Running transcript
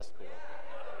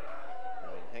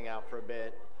for a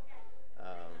bit.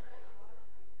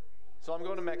 So I'm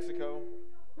going to Mexico.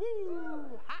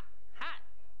 Woo! Hot, hot!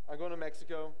 I'm going to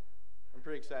Mexico. I'm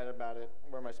pretty excited about it.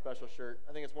 I'm wearing my special shirt.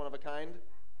 I think it's one of a kind.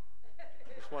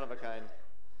 It's one of a kind.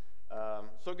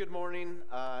 So good morning.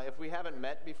 If we haven't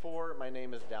met before, my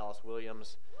name is Dallas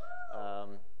Williams.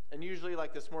 And usually,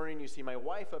 like this morning, you see my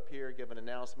wife up here giving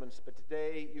announcements, but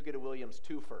today you get a Williams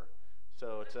twofer.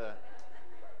 So it's a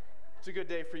good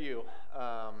day for you.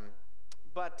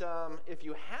 But if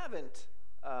you haven't,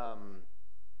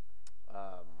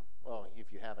 well,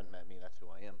 if you haven't met me, that's who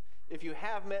I am. If you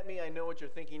have met me, I know what you're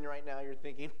thinking right now. You're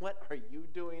thinking, what are you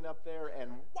doing up there?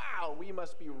 And wow, we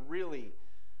must be really,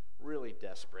 really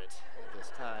desperate at this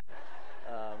time.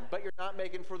 But you're not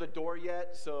making for the door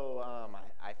yet, so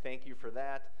I thank you for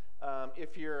that.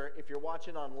 If you're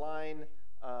watching online,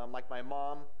 like my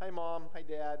mom, hi Mom, hi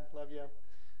Dad, love you.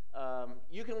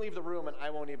 You can leave the room and I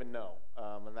won't even know,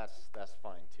 and that's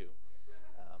fine too.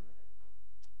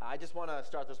 I just want to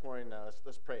start this morning.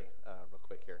 Let's pray real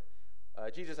quick here.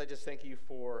 Jesus, I just thank you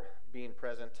for being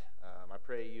present. I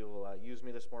pray you'll use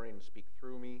me this morning and speak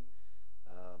through me.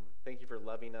 Thank you for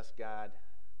loving us, God,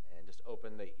 and just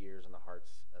open the ears and the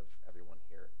hearts of everyone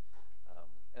here.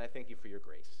 And I thank you for your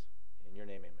grace. In your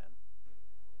name, amen.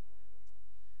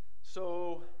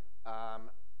 So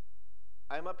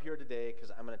I'm up here today because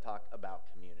I'm going to talk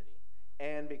about community,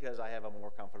 and because I have a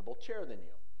more comfortable chair than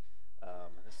you.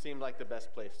 It seemed like the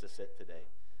best place to sit today.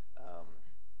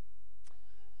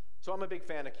 So I'm a big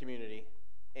fan of community,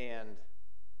 and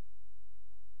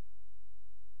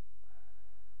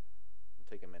I'll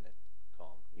take a minute, calm.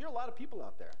 You're a lot of people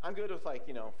out there. I'm good with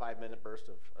 5-minute bursts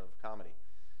of comedy.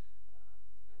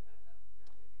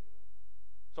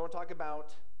 So I want to talk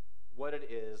about what it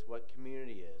is, what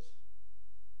community is,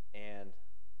 and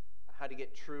how to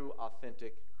get true,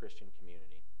 authentic Christian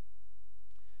community.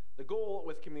 The goal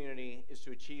with community is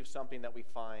to achieve something that we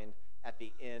find at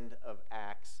the end of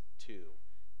Acts 2.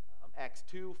 Acts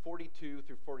 2:42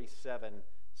 through 47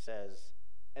 says,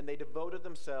 "And they devoted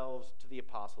themselves to the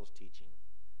apostles' teaching,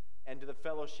 and to the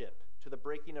fellowship, to the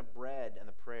breaking of bread and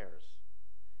the prayers.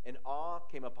 And awe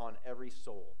came upon every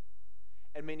soul.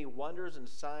 And many wonders and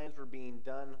signs were being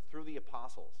done through the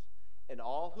apostles. And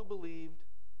all who believed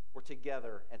were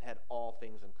together and had all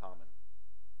things in common.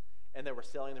 And they were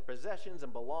selling their possessions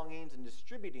and belongings and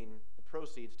distributing the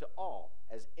proceeds to all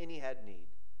as any had need.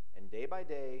 And day by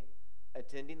day,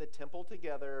 attending the temple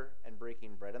together and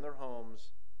breaking bread in their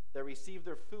homes, they received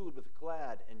their food with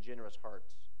glad and generous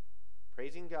hearts,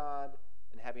 praising God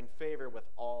and having favor with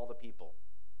all the people.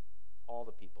 All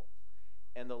the people.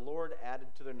 And the Lord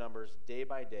added to their numbers day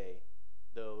by day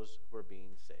those who were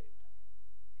being saved."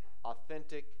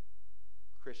 Authentic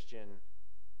Christian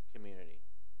community.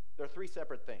 There are three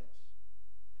separate things.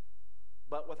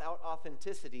 But without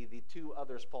authenticity, the two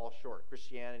others fall short: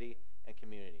 Christianity and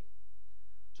community.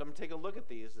 So I'm going to take a look at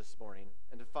these this morning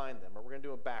and define them, or we're going to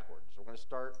do it backwards. We're going to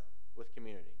start with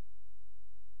community.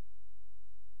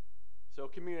 So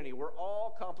community, we're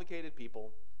all complicated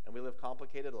people, and we live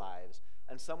complicated lives,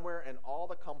 and somewhere in all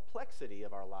the complexity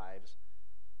of our lives,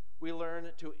 we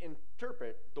learn to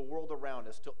interpret the world around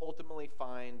us to ultimately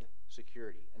find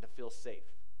security and to feel safe.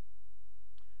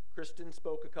 Kristen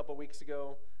spoke a couple weeks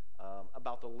ago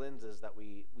about the lenses that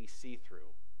we see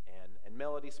through, and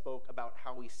Melody spoke about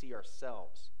how we see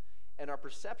ourselves. And our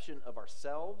perception of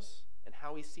ourselves and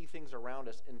how we see things around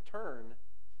us, in turn,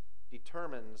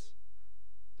 determines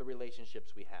the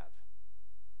relationships we have.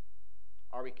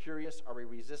 Are we curious? Are we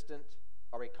resistant?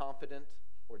 Are we confident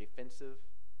or defensive?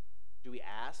 Do we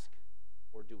ask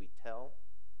or do we tell?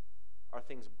 Are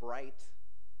things bright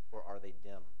or are they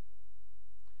dim?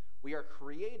 We are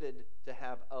created to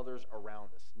have others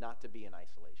around us, not to be in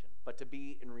isolation, but to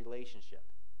be in relationship,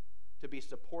 to be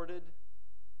supported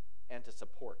and to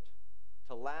support,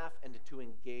 to laugh and to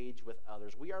engage with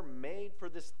others. We are made for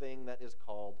this thing that is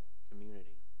called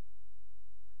community.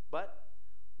 But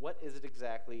what is it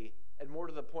exactly? And more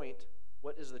to the point,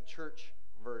 what is the church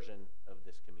version of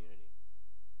this community?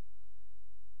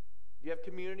 You have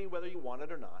community whether you want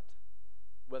it or not,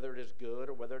 whether it is good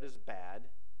or whether it is bad,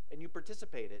 and you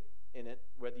participate in it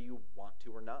whether you want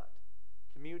to or not.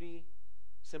 Community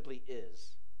simply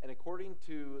is. And according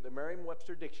to the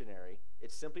Merriam-Webster Dictionary,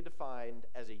 it's simply defined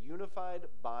as a unified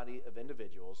body of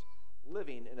individuals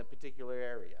living in a particular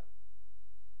area.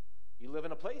 You live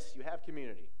in a place, you have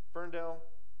community. Ferndale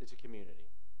is a community.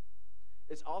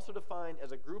 It's also defined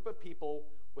as a group of people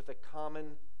with a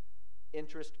common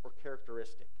interest or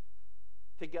characteristic,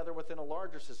 together within a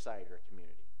larger society or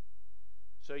community.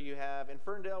 So you have, in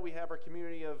Ferndale, we have our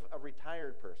community of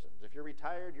retired persons. If you're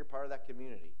retired, you're part of that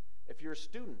community. If you're a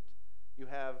student, you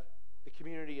have the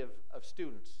community of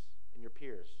students and your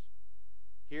peers.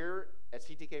 Here at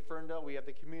CTK Ferndale, we have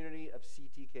the community of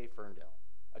CTK Ferndale,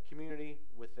 a community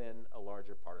within a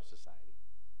larger part of society.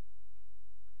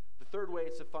 The third way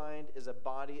it's defined is a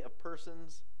body of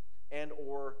persons and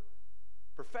or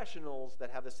professionals that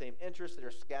have the same interests that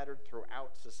are scattered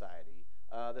throughout society.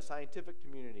 The scientific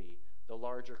community, the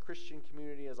larger Christian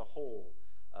community as a whole.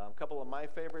 A couple of my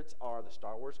favorites are the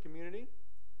Star Wars community,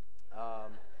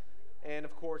 and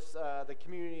of course, the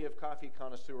community of coffee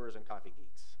connoisseurs and coffee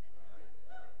geeks.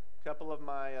 A couple of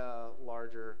my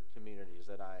larger communities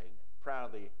that I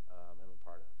proudly am a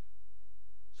part of.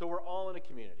 So we're all in a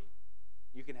community.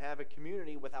 You can have a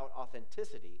community without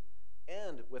authenticity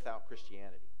and without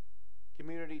Christianity.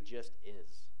 Community just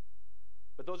is.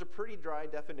 But those are pretty dry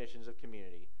definitions of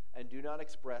community and do not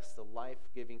express the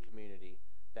life-giving community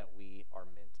that we are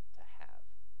meant to have.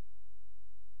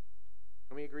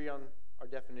 Can we agree on our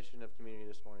definition of community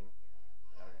this morning?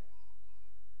 Okay.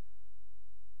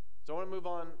 So I want to move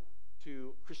on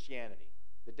to Christianity,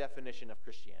 the definition of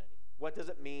Christianity. What does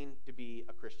it mean to be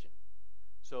a Christian?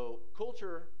 So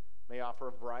culture may offer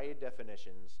a variety of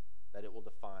definitions that it will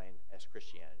define as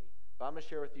Christianity. But I'm going to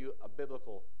share with you a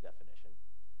biblical definition.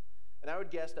 And I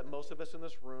would guess that most of us in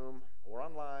this room or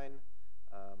online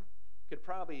could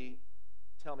probably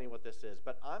tell me what this is.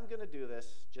 But I'm going to do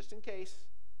this, just in case,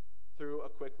 through a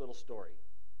quick little story.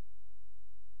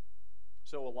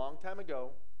 So a long time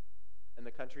ago, in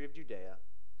the country of Judea,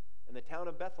 in the town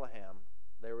of Bethlehem,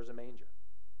 there was a manger.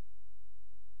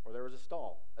 Or there was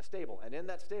a stable, and in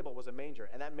that stable was a manger,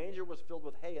 and that manger was filled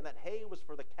with hay, and that hay was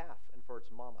for the calf and for its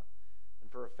mama,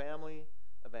 and for a family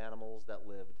of animals that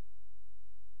lived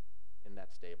in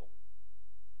that stable.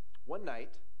 One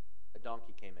night, a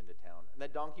donkey came into town, and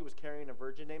that donkey was carrying a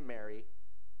virgin named Mary,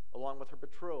 along with her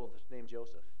betrothed named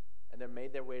Joseph, and they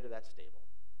made their way to that stable.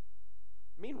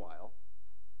 Meanwhile,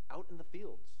 out in the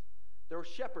fields, there were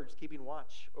shepherds keeping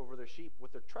watch over their sheep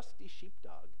with their trusty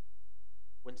sheepdog,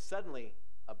 when suddenly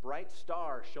a bright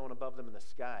star shone above them in the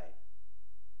sky.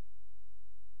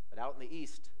 But out in the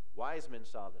east, wise men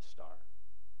saw this star.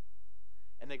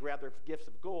 And they grabbed their gifts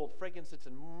of gold, frankincense,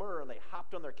 and myrrh, and they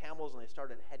hopped on their camels and they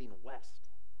started heading west.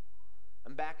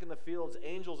 And back in the fields,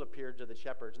 angels appeared to the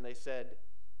shepherds, and they said,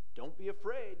 "Don't be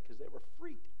afraid," because they were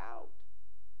freaked out.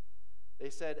 They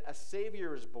said, "A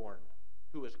Savior is born,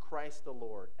 who is Christ the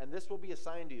Lord, and this will be a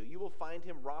sign to you. You will find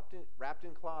him wrapped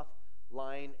in cloth,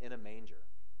 lying in a manger."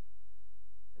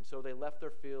 And so they left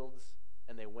their fields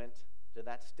and they went to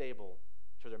that stable,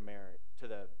 to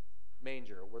the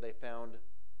manger, where they found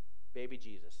baby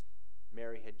Jesus.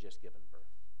 Mary had just given birth.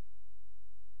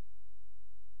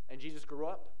 And Jesus grew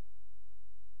up.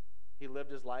 He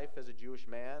lived his life as a Jewish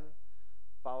man,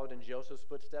 followed in Joseph's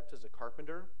footsteps as a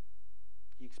carpenter.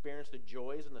 He experienced the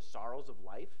joys and the sorrows of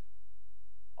life,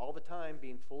 all the time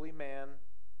being fully man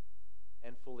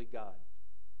and fully God.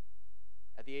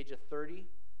 At the age of 30,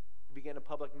 he began a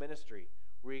public ministry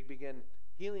where he began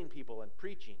healing people and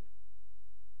preaching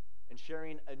and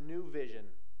sharing a new vision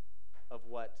of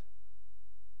what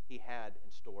he had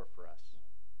in store for us.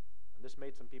 And this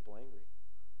made some people angry.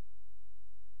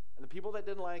 And the people that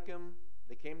didn't like him,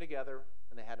 they came together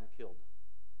and they had him killed.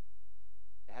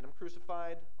 They had him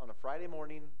crucified on a Friday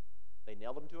morning. They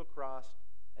nailed him to a cross,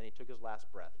 and he took his last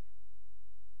breath.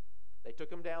 They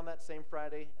took him down that same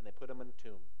Friday, and they put him in a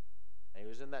tomb. And he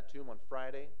was in that tomb on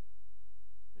Friday.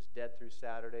 He was dead through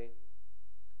Saturday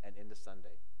and into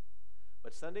Sunday.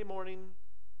 But Sunday morning,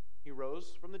 he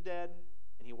rose from the dead,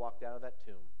 and he walked out of that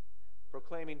tomb,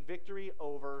 proclaiming victory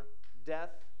over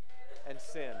death and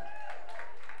sin.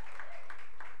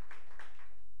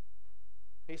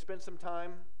 He spent some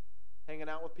time hanging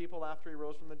out with people after he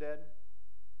rose from the dead,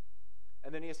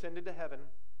 and then he ascended to heaven,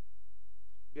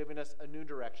 giving us a new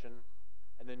direction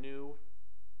and a new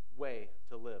way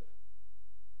to live.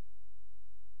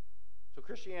 So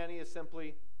Christianity is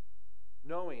simply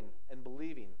knowing and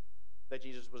believing that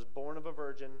Jesus was born of a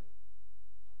virgin,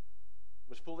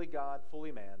 was fully God,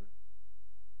 fully man,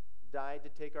 died to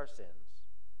take our sins,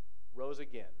 rose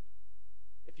again.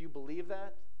 If you believe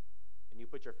that, and you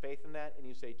put your faith in that, and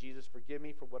you say, "Jesus, forgive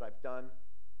me for what I've done,"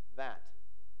 that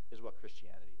is what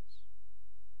Christianity is.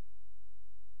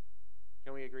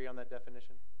 Can we agree on that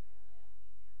definition?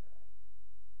 All right.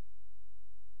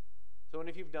 So, and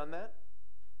if you've done that,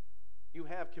 you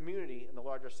have community in the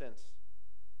larger sense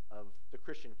of the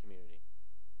Christian community.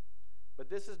 But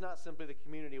this is not simply the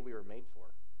community we were made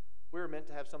for. We were meant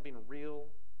to have something real,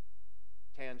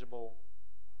 tangible,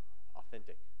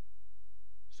 authentic.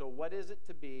 So what is it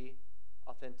to be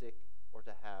authentic or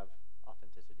to have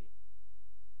authenticity?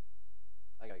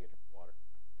 I got to get a drink of water.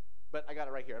 But I got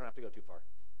it right here. I don't have to go too far.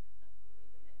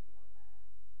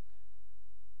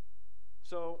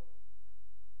 So,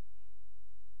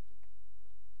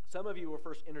 some of you were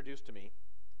first introduced to me,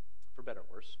 for better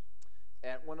or worse,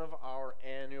 at one of our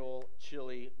annual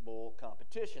chili bowl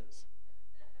competitions,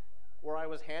 where I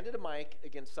was handed a mic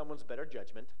against someone's better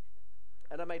judgment,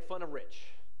 and I made fun of Rich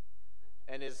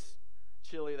and his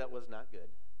chili that was not good,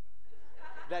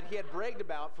 that he had bragged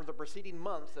about for the preceding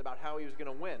months about how he was going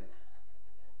to win.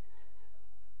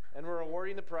 And we're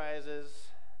awarding the prizes,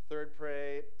 third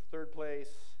place,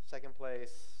 second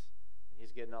place, and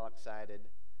he's getting all excited.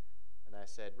 And I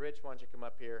said, Rich, why don't you come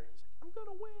up here? He's like, I'm going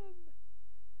to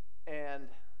win. And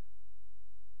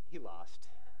he lost.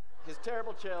 His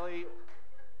terrible chili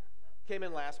came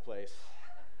in last place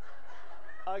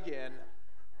again.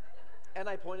 And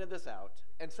I pointed this out.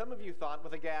 And some of you thought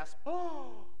with a gasp,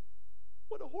 oh,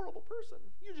 what a horrible person.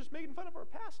 You're just making fun of our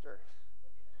pastor.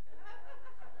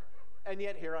 And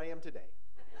yet here I am today.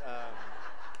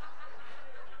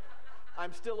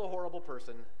 I'm still a horrible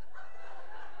person.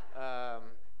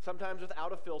 Sometimes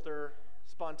without a filter,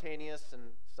 spontaneous and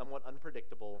somewhat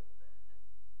unpredictable.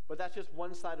 But that's just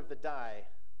one side of the die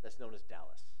that's known as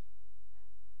Dallas.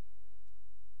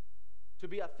 To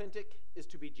be authentic is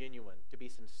to be genuine, to be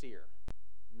sincere,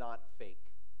 not fake.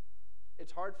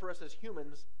 It's hard for us as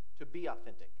humans to be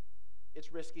authentic.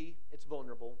 It's risky, it's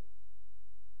vulnerable.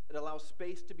 It allows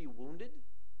space to be wounded.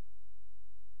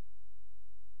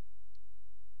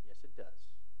 Yes, it does.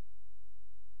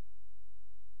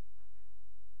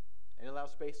 And it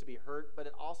allows space to be hurt, but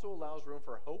it also allows room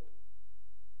for hope.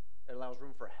 It allows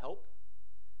room for help.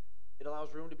 It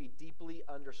allows room to be deeply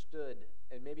understood,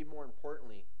 and maybe more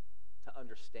importantly, to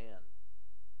understand.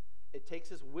 It takes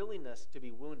this willingness to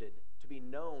be wounded, to be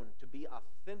known, to be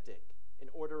authentic in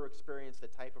order to experience the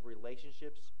type of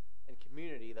relationships and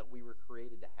community that we were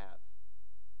created to have.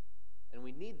 And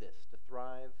we need this to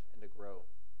thrive and to grow.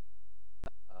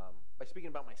 By speaking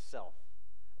about myself,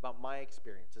 about my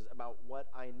experiences, about what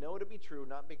I know to be true,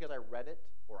 not because I read it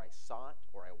or I saw it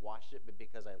or I watched it, but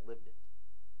because I lived it.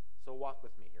 So walk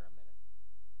with me here a minute.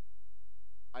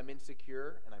 I'm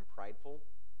insecure and I'm prideful.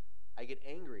 I get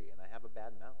angry and I have a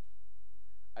bad mouth.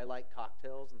 I like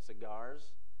cocktails and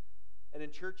cigars. And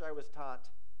in church I was taught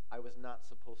I was not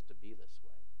supposed to be this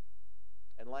way.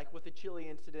 And like with the chili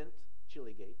incident,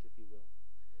 Chilligate, if you will,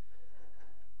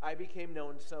 I became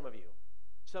known to some of you.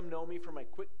 Some know me for my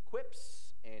quick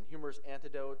quips and humorous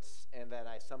anecdotes, and that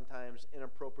I sometimes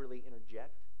inappropriately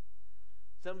interject.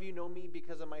 Some of you know me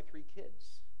because of my 3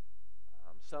 kids.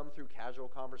 Some through casual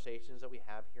conversations that we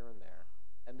have here and there.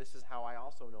 And this is how I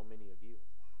also know many of you.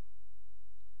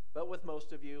 But with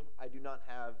most of you, I do not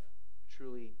have a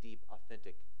truly deep,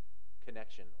 authentic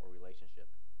connection or relationship,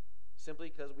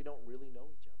 simply because we don't really know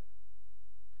each other.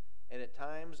 And at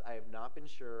times, I have not been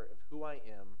sure if who I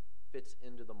am fits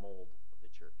into the mold of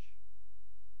the church.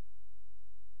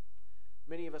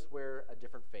 Many of us wear a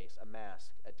different face, a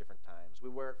mask, at different times. We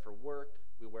wear it for work.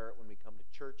 We wear it when we come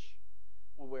to church.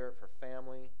 We wear it for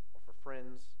family or for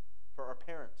friends, for our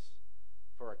parents,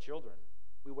 for our children.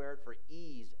 We wear it for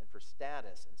ease and for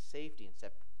status and safety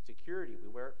and security. We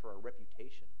wear it for our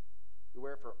reputation. We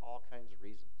wear it for all kinds of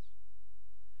reasons.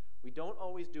 We don't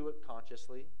always do it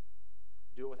consciously,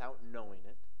 do it without knowing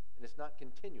it, and it's not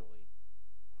continually.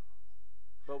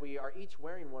 But we are each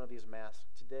wearing one of these masks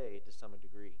today to some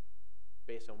degree,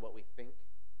 based on what we think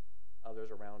others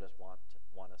around us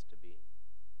want us to be.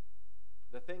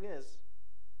 The thing is,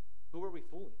 who are we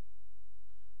fooling?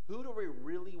 Who do we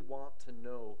really want to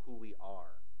know who we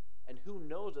are? And who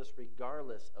knows us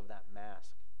regardless of that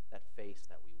mask, that face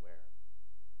that we wear?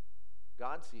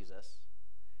 God sees us,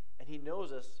 and he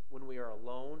knows us when we are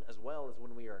alone as well as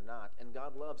when we are not. And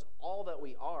God loves all that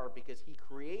we are because he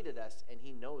created us and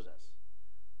he knows us.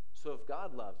 So if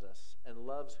God loves us and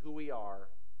loves who we are,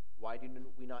 why do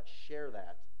we not share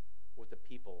that with the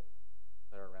people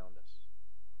that are around us?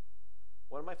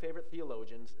 One of my favorite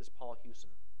theologians is Paul Hewson.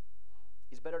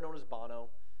 He's better known as Bono,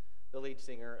 the lead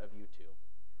singer of U2.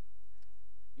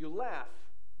 You laugh,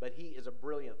 but he is a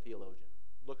brilliant theologian.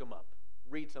 Look him up.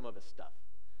 Read some of his stuff.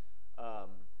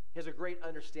 He has a great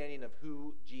understanding of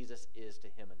who Jesus is to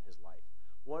him in his life.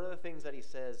 One of the things that he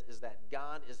says is that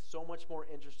God is so much more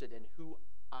interested in who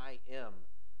I am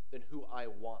than who I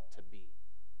want to be.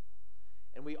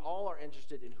 And we all are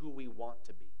interested in who we want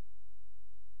to be.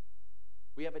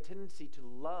 We have a tendency to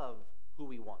love who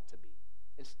we want to be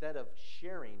instead of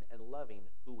sharing and loving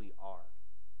who we are.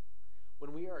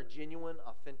 When we are genuine,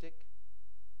 authentic,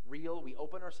 real, we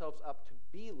open ourselves up to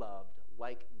be loved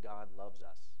like God loves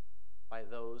us by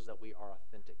those that we are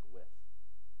authentic with.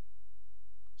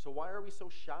 So why are we so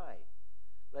shy,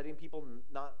 letting people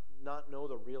not know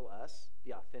the real us,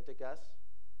 the authentic us?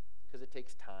 Because it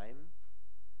takes time,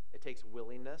 It takes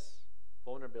willingness,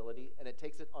 vulnerability, and it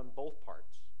takes it on both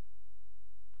parts.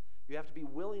 You have to be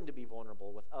willing to be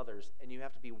vulnerable with others, and you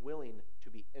have to be willing to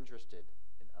be interested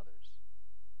in others.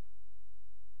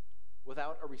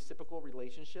 Without a reciprocal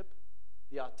relationship,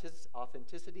 the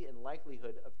authenticity and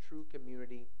likelihood of true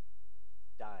community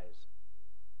dies.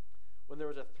 When there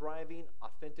is a thriving,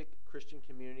 authentic Christian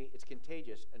community, it's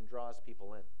contagious and draws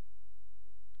people in.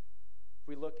 If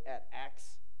we look at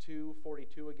Acts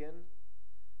 2:42 again,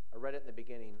 I read it in the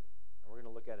beginning, and we're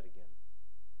going to look at it again.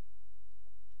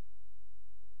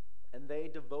 And they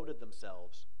devoted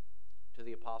themselves to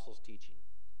the apostles' teaching,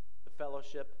 the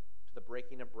fellowship, to the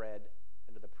breaking of bread,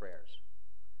 and to the prayers.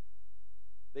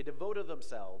 They devoted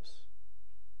themselves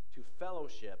to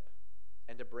fellowship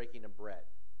and to breaking of bread.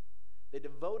 They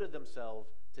devoted themselves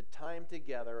to time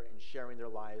together and sharing their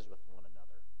lives with one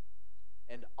another.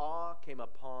 And awe came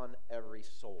upon every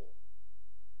soul.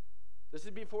 This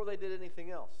is before they did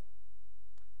anything else.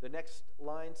 The next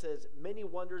line says, many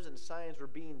wonders and signs were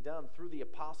being done through the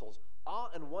apostles. Awe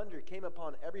and wonder came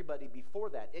upon everybody before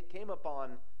that. It came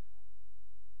upon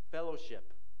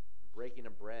fellowship, breaking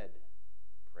of bread,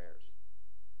 and prayers.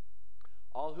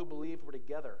 All who believed were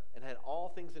together and had all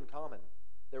things in common.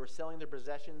 They were selling their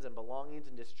possessions and belongings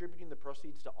and distributing the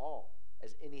proceeds to all,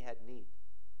 as any had need.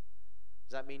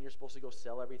 Does that mean you're supposed to go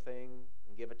sell everything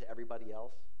and give it to everybody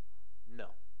else? No.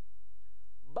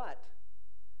 But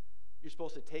you're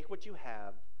supposed to take what you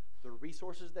have, the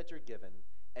resources that you're given,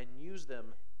 and use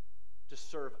them to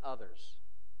serve others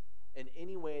in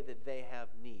any way that they have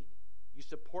need. You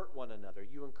support one another.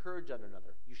 You encourage one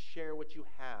another. You share what you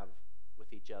have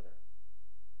with each other.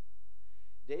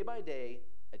 Day by day,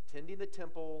 attending the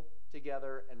temple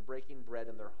together and breaking bread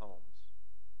in their homes.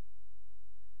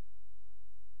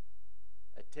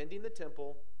 Attending the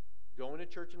temple, going to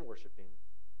church and worshiping,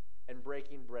 and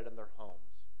breaking bread in their homes.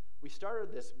 We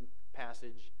started this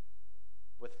passage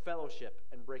with fellowship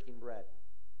and breaking bread.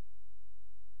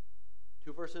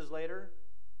 2 verses later,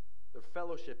 they're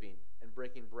fellowshipping and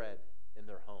breaking bread in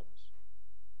their homes.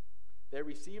 They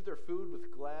received their food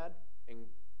with glad and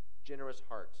generous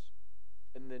hearts.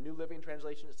 In the New Living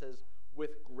Translation, it says,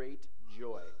 with great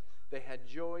joy. They had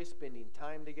joy spending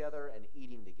time together and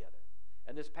eating together.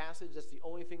 And this passage, that's the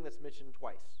only thing that's mentioned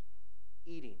twice.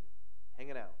 Eating,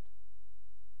 hanging out.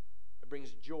 It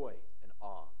brings joy and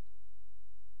awe.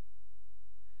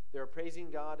 They're praising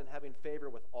God and having favor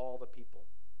with all the people.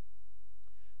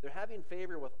 They're having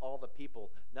favor with all the people,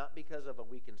 not because of a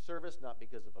weekend service, not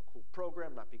because of a cool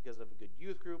program, not because of a good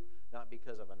youth group, not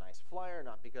because of a nice flyer,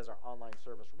 not because our online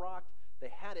service rocked. They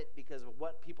had it because of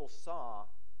what people saw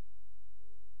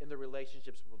in their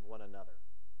relationships with one another.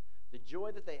 The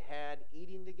joy that they had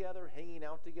eating together, hanging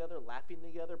out together, laughing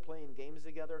together, playing games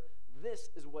together, this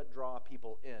is what draw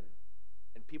people in.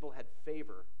 And people had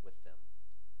favor with them.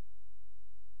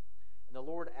 And the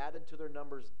Lord added to their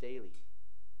numbers daily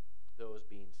those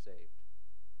being saved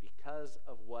because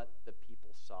of what the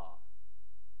people saw.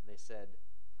 And they said,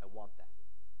 I want that.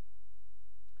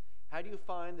 How do you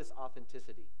find this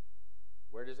authenticity?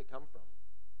 Where does it come from?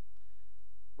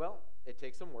 Well, it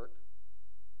takes some work.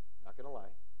 Not going to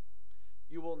lie.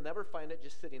 You will never find it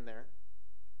just sitting there.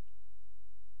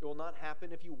 It will not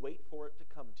happen if you wait for it to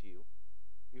come to you.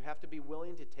 You have to be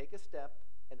willing to take a step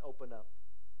and open up.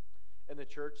 In the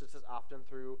church, this is often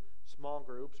through small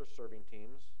groups or serving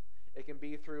teams. It can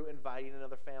be through inviting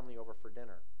another family over for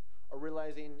dinner, or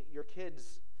realizing your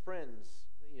kids' friends,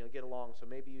 get along, so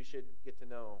maybe you should get to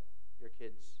know your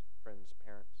kids' friends'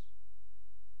 parents.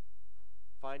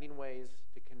 Finding ways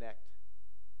to connect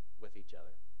with each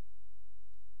other.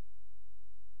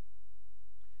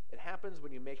 It happens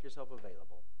when you make yourself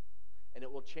available, and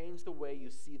it will change the way you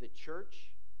see the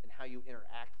church and how you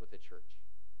interact with the church.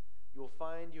 You will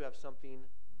find you have something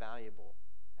valuable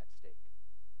at stake.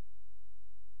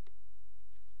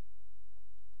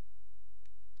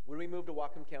 When we moved to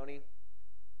Whatcom County,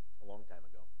 a long time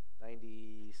ago,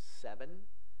 97,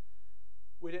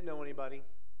 we didn't know anybody.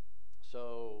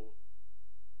 So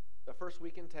the first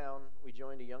week in town, we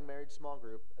joined a young married small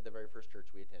group at the very first church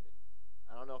we attended.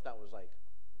 I don't know if that was like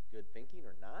good thinking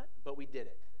or not, but we did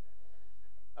it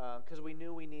because we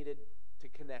knew we needed to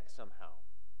connect somehow.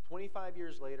 25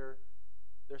 years later,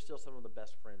 they're still some of the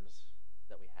best friends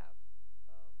that we have,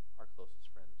 our closest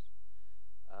friends.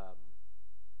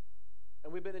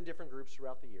 And we've been in different groups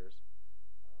throughout the years.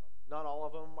 Not all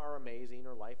of them are amazing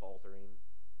or life-altering,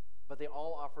 but they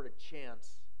all offered a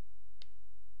chance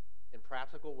in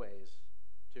practical ways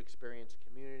to experience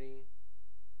community,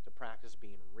 to practice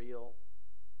being real,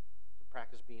 to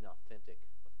practice being authentic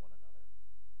with one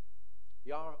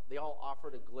another. They all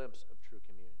offered a glimpse of true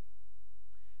community.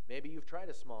 Maybe you've tried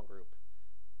a small group,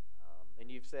 and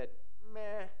you've said,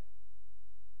 meh,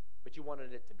 but you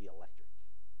wanted it to be electric.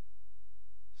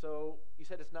 So you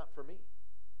said, it's not for me.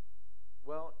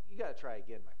 Well, you got to try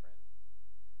again, my friend.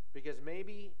 Because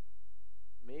maybe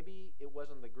it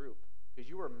wasn't the group, because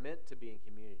you were meant to be in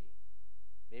community.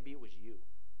 Maybe it was you.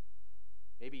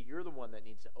 Maybe you're the one that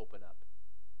needs to open up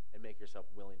and make yourself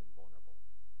willing and vulnerable.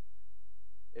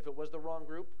 If it was the wrong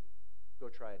group, go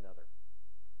try another.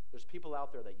 There's people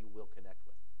out there that you will connect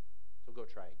with, so go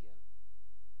try again.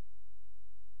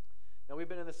 Now, we've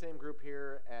been in the same group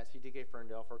here at CTK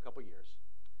Ferndale for a couple years.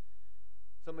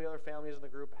 Some of the other families in the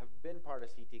group have been part of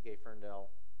CTK Ferndale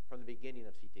from the beginning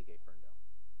of CTK Ferndale.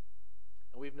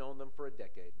 And we've known them for a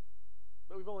decade,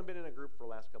 but we've only been in a group for the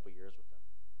last couple years with them.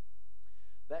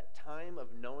 That time of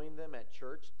knowing them at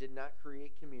church did not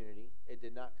create community. It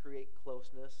did not create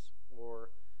closeness or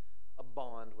a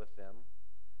bond with them.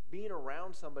 Being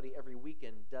around somebody every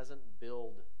weekend doesn't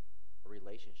build a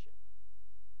relationship.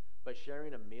 But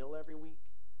sharing a meal every week,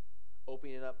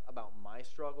 opening up about my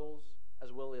struggles,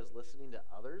 as well as listening to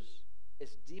others,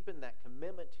 it's deepened that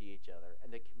commitment to each other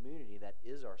and the community that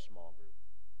is our small group.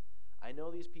 I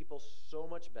know these people so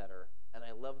much better, and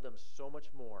I love them so much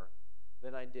more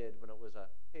than I did when it was a,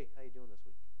 hey, how you doing this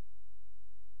week?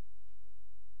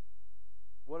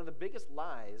 One of the biggest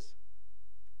lies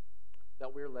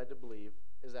that we're led to believe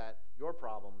is that your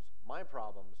problems,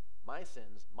 my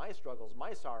sins, my struggles,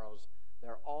 my sorrows,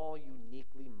 they're all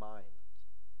uniquely mine.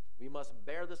 We must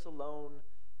bear this alone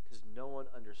because no one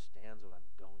understands what I'm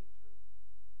going through.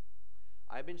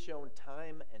 I've been shown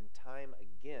time and time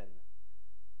again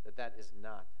that that is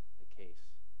not the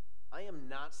case. I am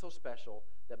not so special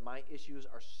that my issues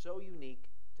are so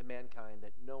unique to mankind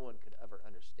that no one could ever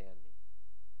understand me.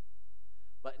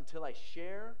 But until I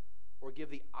share or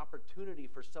give the opportunity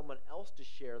for someone else to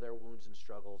share their wounds and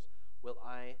struggles, will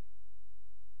I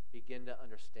begin to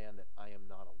understand that I am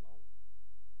not alone.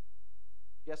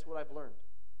 Guess what I've learned?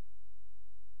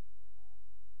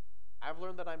 I've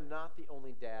learned that I'm not the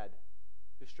only dad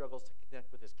who struggles to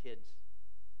connect with his kids.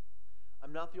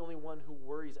 I'm not the only one who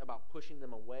worries about pushing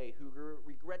them away, who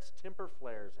regrets temper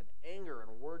flares and anger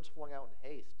and words flung out in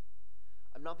haste.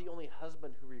 I'm not the only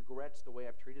husband who regrets the way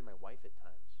I've treated my wife at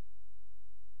times.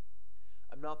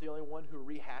 I'm not the only one who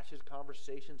rehashes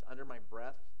conversations under my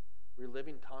breath,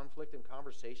 reliving conflict and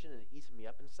conversation and eating me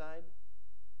up inside.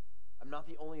 I'm not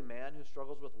the only man who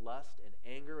struggles with lust and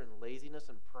anger and laziness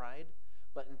and pride.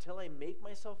 But until I make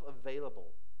myself available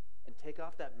and take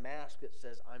off that mask that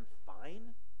says I'm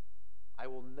fine, I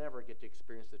will never get to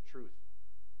experience the truth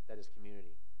that is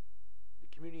community.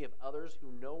 The community of others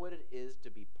who know what it is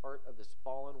to be part of this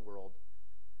fallen world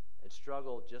and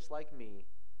struggle just like me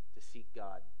to seek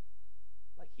God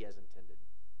like He has intended.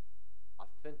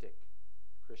 Authentic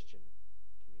Christian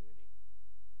community.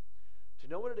 To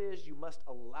know what it is, you must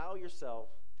allow yourself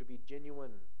to be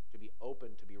genuine, to be open,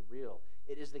 to be real.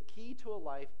 It is the key to a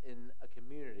life in a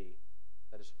community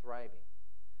that is thriving.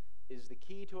 It is the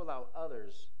key to allow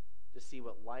others to see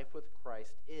what life with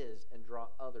Christ is and draw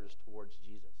others towards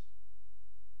Jesus.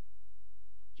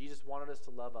 Jesus wanted us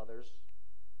to love others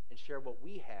and share what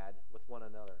we had with one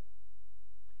another.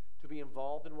 To be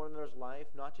involved in one another's life,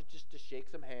 not just to shake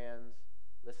some hands,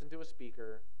 listen to a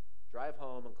speaker, drive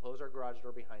home, and close our garage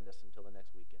door behind us until the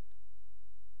next weekend.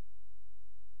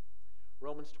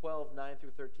 Romans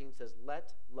 12:9-13 says,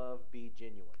 let love be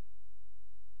genuine.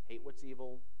 Hate what's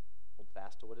evil, hold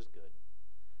fast to what is good.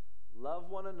 Love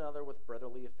one another with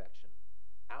brotherly affection.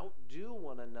 Outdo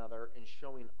one another in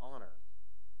showing honor.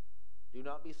 Do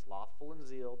not be slothful in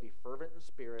zeal, be fervent in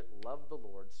spirit, love the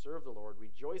Lord, serve the Lord,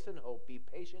 rejoice in hope, be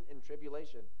patient in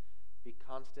tribulation, be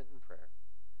constant in prayer.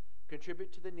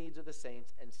 Contribute to the needs of the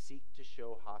saints and seek to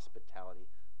show hospitality.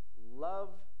 Love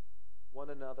one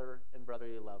another in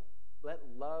brotherly love. Let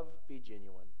love be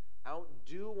genuine.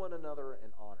 Outdo one another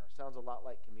in honor. Sounds a lot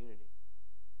like community.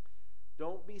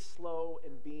 Don't be slow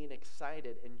in being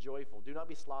excited and joyful. Do not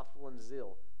be slothful in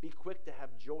zeal. Be quick to have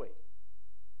joy.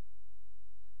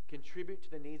 Contribute to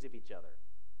the needs of each other.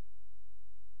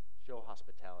 Show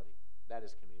hospitality. That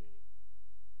is community.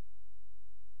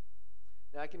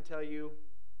 Now I can tell you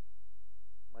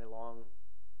my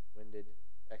long-winded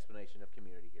explanation of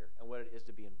community here and what it is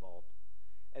to be involved.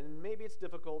 And maybe it's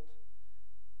difficult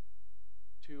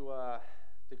to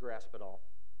grasp it all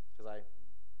because I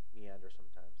meander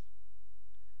sometimes.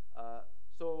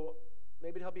 So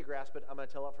maybe to help you grasp it, I'm going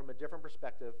to tell it from a different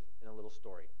perspective in a little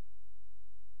story.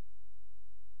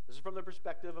 This is from the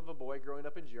perspective of a boy growing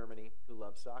up in Germany who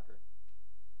loved soccer.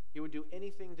 He would do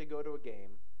anything to go to a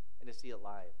game and to see it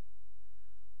live.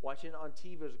 Watching it on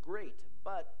TV was great,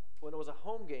 but When it was a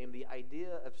home game, the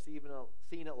idea of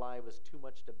seeing it live was too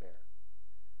much to bear.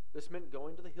 This meant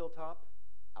going to the hilltop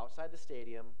outside the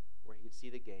stadium where he could see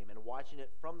the game, and watching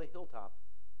it from the hilltop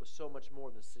was so much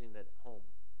more than sitting at home.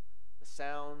 The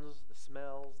sounds, the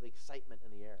smells, the excitement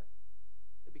in the air.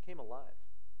 It became alive.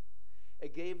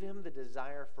 It gave him the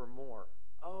desire for more.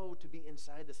 Oh, to be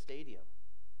inside the stadium,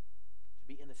 to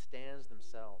be in the stands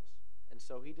themselves. And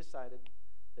so he decided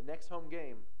the next home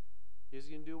game, he was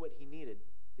going to do what he needed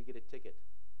to get a ticket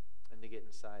and to get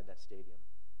inside that stadium.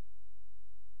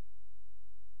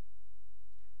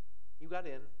 You got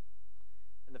in,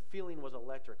 and the feeling was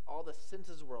electric. All the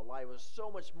senses were alive. It was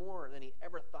so much more than he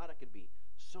ever thought it could be,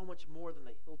 so much more than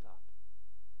the hilltop.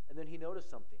 And then he noticed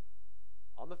something.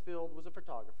 On the field was a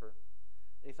photographer,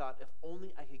 and he thought, if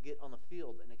only I could get on the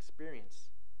field and experience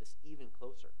this even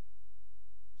closer.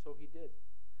 So he did.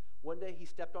 One day he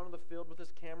stepped onto the field with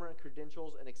his camera and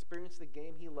credentials and experienced the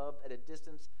game he loved at a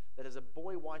distance that as a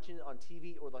boy watching it on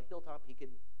TV or the hilltop he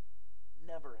could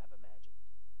never have imagined.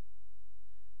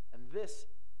 And this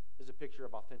is a picture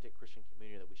of authentic Christian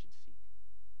community that we should seek.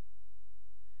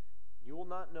 You will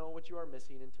not know what you are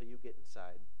missing until you get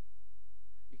inside.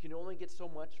 You can only get so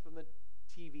much from the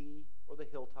TV or the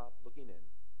hilltop looking in.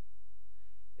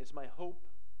 It's my hope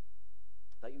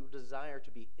that you desire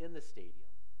to be in the stadium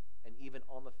and even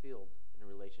on the field in a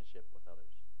relationship with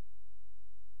others.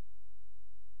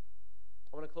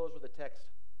 I want to close with a text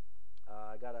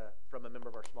I got from a member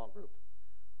of our small group,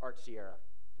 Art Sierra,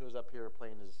 who was up here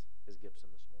playing his Gibson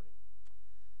this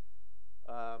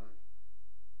morning.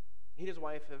 He and his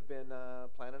wife have been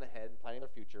planning ahead, planning their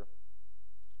future,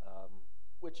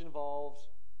 which involves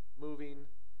moving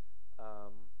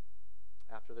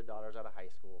after their daughter's out of high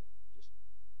school, just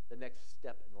the next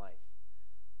step in life.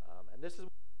 And this is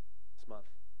this month.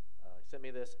 He sent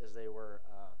me this as they were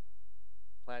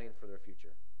planning for their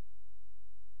future.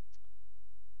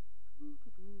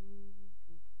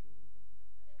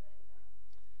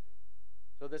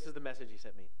 So this is the message he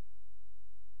sent me.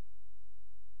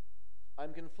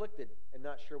 I'm conflicted and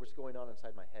not sure what's going on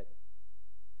inside my head.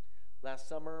 Last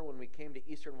summer, when we came to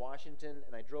Eastern Washington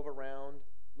and I drove around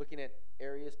looking at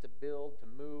areas to build, to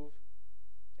move,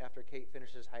 after Kate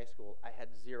finishes high school, I had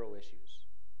zero issues.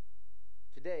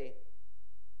 Today,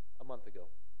 a month ago,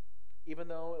 even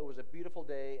though it was a beautiful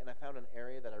day and I found an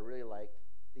area that I really liked,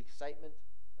 the excitement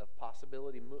of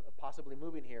possibly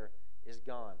moving here is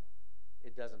gone.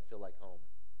 It doesn't feel like home.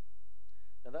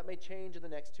 Now that may change in the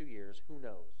next 2 years, who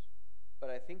knows? But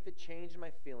I think the change in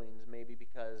my feelings may be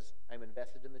because I'm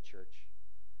invested in the church,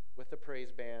 with the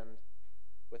praise band,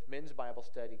 with men's Bible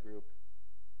study group,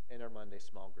 and our Monday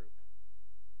small group.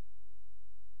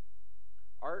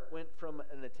 Art went from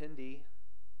an attendee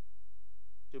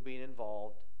to being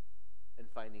involved and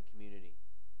finding community.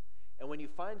 And when you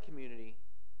find community,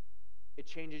 it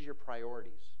changes your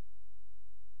priorities.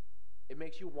 It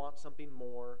makes you want something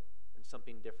more and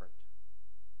something different.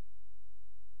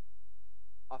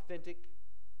 Authentic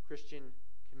Christian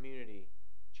community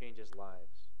changes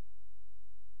lives.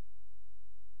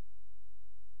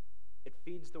 It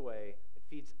feeds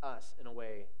us in a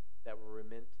way that we're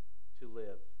meant to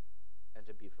live and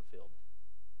to be fulfilled.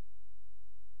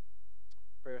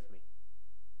 Pray with me.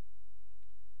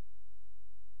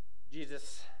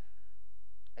 Jesus,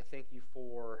 I thank you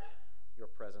for your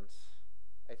presence.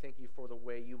 I thank you for the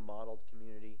way you modeled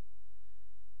community.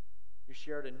 You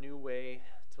shared a new way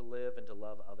to live and to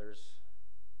love others.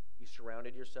 You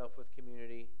surrounded yourself with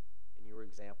community, and you were an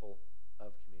example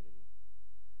of community.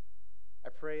 I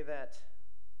pray that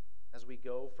as we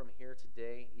go from here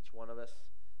today, each one of us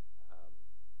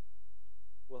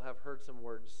will have heard some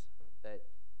words that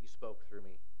you spoke through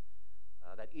me.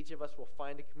 That each of us will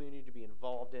find a community to be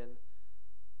involved in,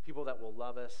 people that will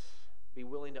love us, be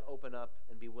willing to open up,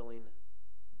 and be willing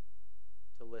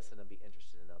to listen and be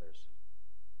interested in others.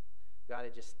 God, I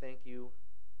just thank you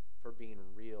for being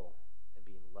real and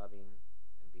being loving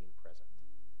and being present.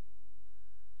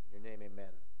 In your name,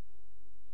 amen.